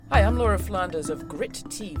I'm Laura Flanders of Grit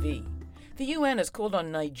TV. The UN has called on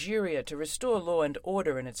Nigeria to restore law and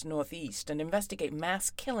order in its northeast and investigate mass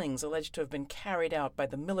killings alleged to have been carried out by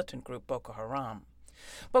the militant group Boko Haram.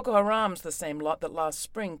 Boko Haram's the same lot that last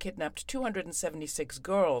spring kidnapped 276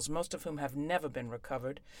 girls, most of whom have never been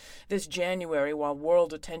recovered. This January, while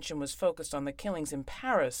world attention was focused on the killings in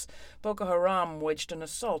Paris, Boko Haram waged an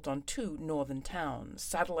assault on two northern towns.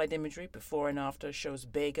 Satellite imagery before and after shows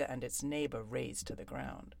Bega and its neighbor razed to the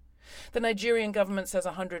ground. The Nigerian government says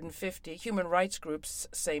 150. Human rights groups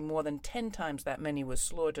say more than 10 times that many were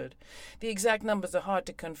slaughtered. The exact numbers are hard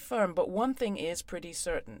to confirm, but one thing is pretty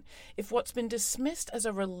certain. If what's been dismissed as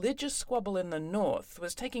a religious squabble in the north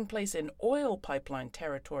was taking place in oil pipeline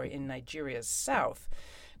territory in Nigeria's south,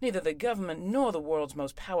 neither the government nor the world's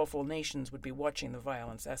most powerful nations would be watching the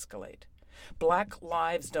violence escalate. Black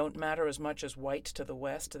lives don't matter as much as white to the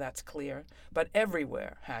west, that's clear. But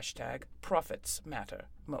everywhere, #profits matter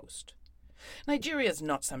most. Nigeria is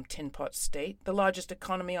not some tin-pot state, the largest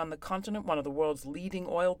economy on the continent, one of the world's leading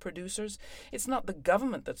oil producers. It's not the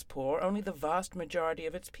government that's poor, only the vast majority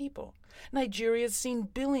of its people. Nigeria's seen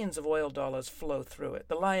billions of oil dollars flow through it,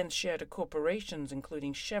 the lion's share to corporations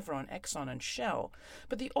including Chevron, Exxon and Shell.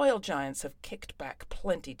 But the oil giants have kicked back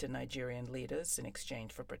plenty to Nigerian leaders in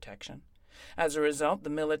exchange for protection. As a result, the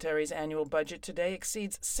military's annual budget today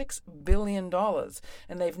exceeds $6 billion,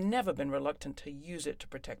 and they've never been reluctant to use it to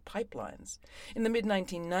protect pipelines. In the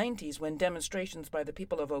mid-1990s, when demonstrations by the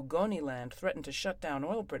people of Ogoniland threatened to shut down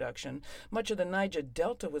oil production, much of the Niger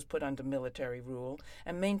Delta was put under military rule,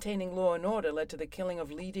 and maintaining law and order led to the killing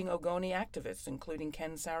of leading Ogoni activists, including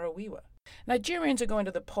Ken Saro Wiwa. Nigerians are going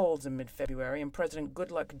to the polls in mid-February, and President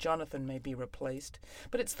Goodluck Jonathan may be replaced.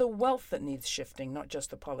 But it's the wealth that needs shifting, not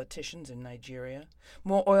just the politicians in Nigeria.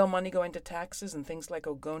 More oil money going to taxes and things like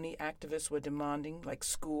Ogoni activists were demanding, like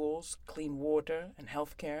schools, clean water, and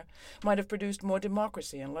health care, might have produced more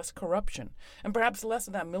democracy and less corruption. And perhaps less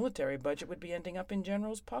of that military budget would be ending up in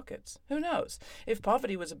generals' pockets. Who knows? If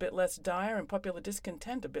poverty was a bit less dire and popular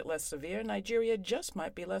discontent a bit less severe, Nigeria just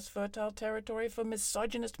might be less fertile territory for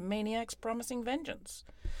misogynist maniacs promising vengeance.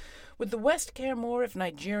 Would the West care more if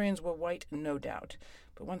Nigerians were white? No doubt.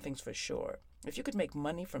 But one thing's for sure. If you could make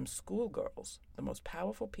money from schoolgirls, the most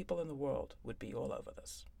powerful people in the world would be all over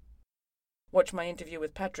this. Watch my interview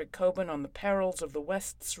with Patrick Cockburn on the perils of the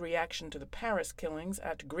West's reaction to the Paris killings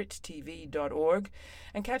at grittv.org,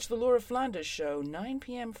 and catch the Laura Flanders Show 9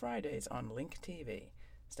 p.m. Fridays on LINKtv.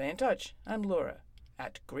 Stay in touch. I'm Laura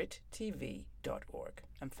at grittv.org,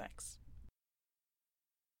 and thanks.